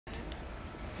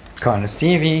Connor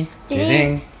Stevie.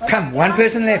 Ding. Come, one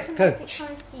person left. Go.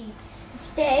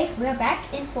 Today we're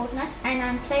back in Fortnite and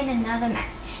I'm playing another match.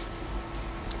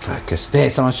 Focus.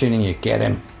 There, someone's shooting you. Get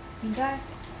him. Here you go.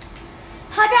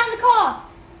 Hide behind the car.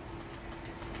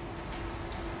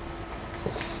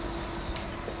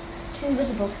 Too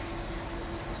invisible.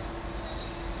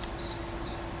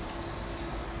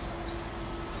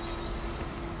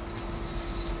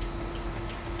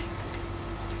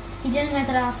 He didn't know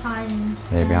that I was hiding.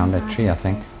 There behind that tree, I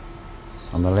think.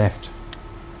 On the left.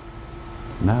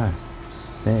 No.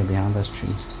 There behind those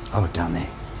trees. Oh, down there.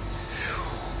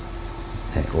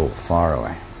 They're all far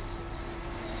away.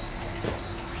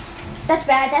 That's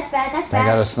bad, that's bad, that's bad. They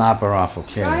got a sniper rifle,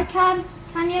 clearly. No, come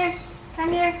here,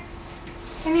 come here.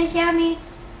 Come here, heal me.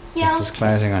 Heal. It's just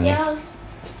closing on you.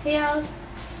 Heal.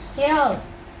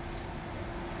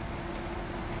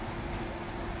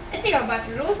 I think I'm about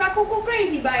to lose my cuckoo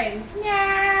crazy button.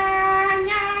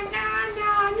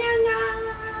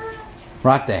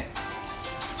 Right there.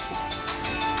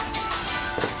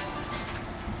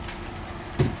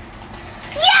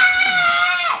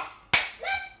 Yes!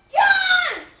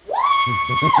 Let's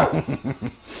go!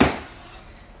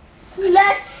 Woo!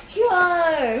 Let's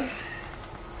go!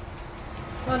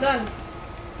 Well done.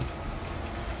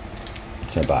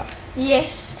 Say bye.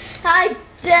 Yes, I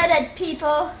did it,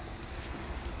 people.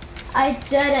 I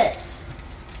did it.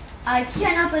 I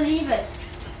cannot believe it.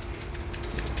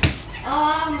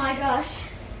 Oh my gosh.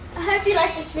 I hope you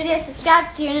liked this video.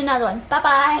 Subscribe. See you in another one. Bye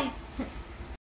bye.